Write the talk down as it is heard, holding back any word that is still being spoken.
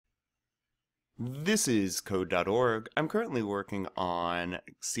This is code.org. I'm currently working on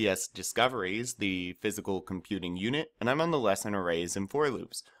CS Discoveries, the physical computing unit, and I'm on the lesson arrays and for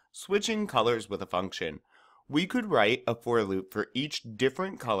loops. Switching colors with a function. We could write a for loop for each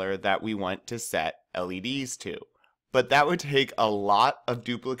different color that we want to set LEDs to, but that would take a lot of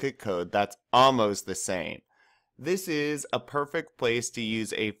duplicate code that's almost the same. This is a perfect place to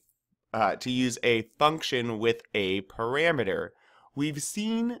use a function with a parameter. We've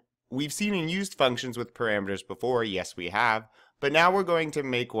seen and used functions with parameters before, yes we have, but now we're going to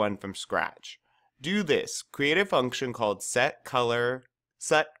make one from scratch. Do this. Create a function called set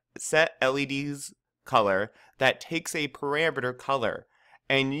LEDs color that takes a parameter color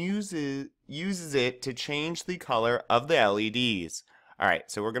and uses it to change the color of the LEDs. Alright,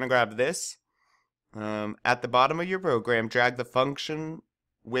 so we're going to grab this. At the bottom of your program, drag the function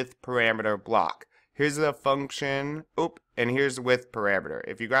with parameter block. Here's the function, and here's with parameter.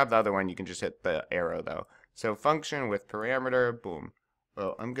 If you grab the other one, you can just hit the arrow though. So function with parameter, boom.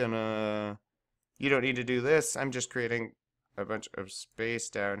 Well, you don't need to do this. I'm just creating a bunch of space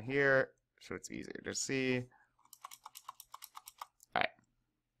down here so it's easier to see. Alright.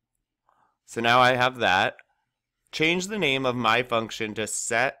 So now I have that. Change the name of my function to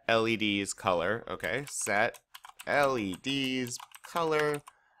set LEDs color. Okay, set LEDs color.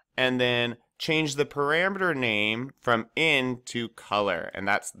 And then change the parameter name from in to color. And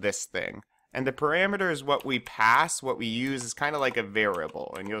that's this thing. And the parameter is what we pass, what we use is kind of like a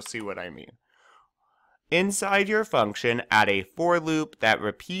variable. And you'll see what I mean. Inside your function, add a for loop that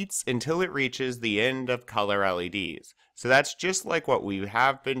repeats until it reaches the end of color LEDs. So that's just like what we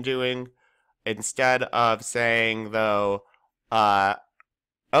have been doing. Instead of saying, though, oh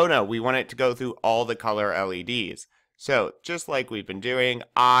no, we want it to go through all the color LEDs. So, just like we've been doing,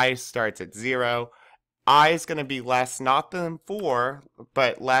 I starts at 0. I is going to be less, not than 4,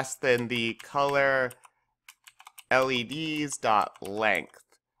 but less than the color LEDs dot length.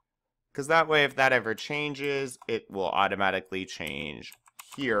 Because that way, if that ever changes, it will automatically change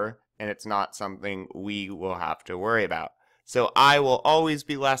here, and it's not something we will have to worry about. So I will always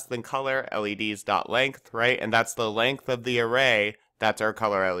be less than color LEDs dot length, right? And that's the length of the array. That's our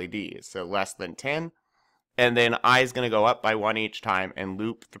color LEDs. So less than 10. And then I is going to go up by 1 each time and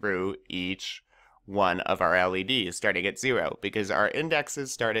loop through each one of our LEDs starting at 0 because our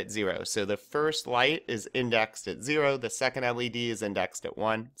indexes start at 0. So the first light is indexed at 0. The second LED is indexed at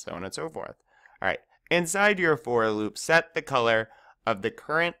 1, so on and so forth. All right. Inside your for loop, set the color of the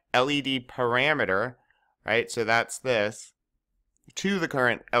current LED parameter, right? So that's this, to the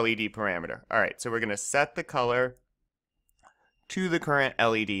current LED parameter. All right, so we're going to set the color to the current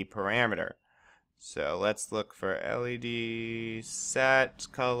LED parameter. So let's look for LED set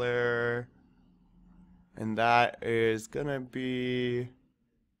color, and that is going to be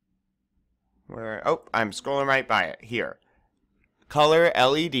where, oh, I'm scrolling right by it here. Color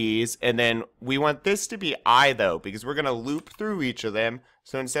LEDs, and then we want this to be I though, because we're going to loop through each of them.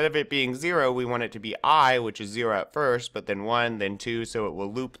 So instead of it being 0, we want it to be I, which is 0 at first, but then 1, then 2, so it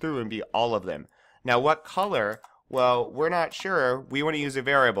will loop through and be all of them. Now what color? Well, we're not sure. We want to use a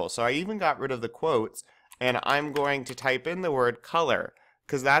variable. So I even got rid of the quotes, and I'm going to type in the word color,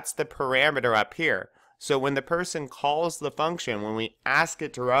 because that's the parameter up here. So when the person calls the function, when we ask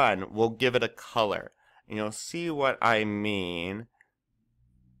it to run, we'll give it a color. And you'll see what I mean.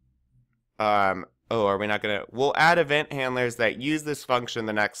 Are we not gonna, we'll add event handlers that use this function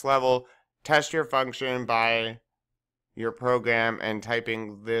the next level. Test your function by your program and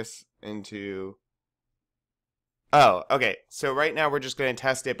typing this into, oh, okay. So right now we're just gonna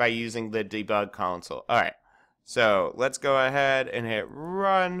test it by using the debug console. All right, so let's go ahead and hit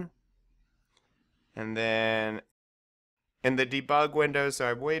run. And then in the debug window, so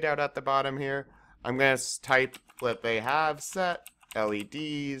I'm way down at the bottom here, I'm gonna type what they have set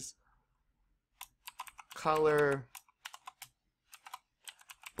LEDs color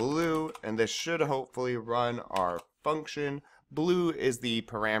blue, and this should hopefully run our function. Blue is the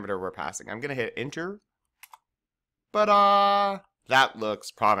parameter we're passing. I'm gonna hit enter. That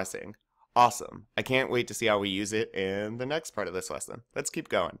looks promising. Awesome. I can't wait to see how we use it in the next part of this lesson. Let's keep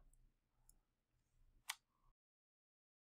going.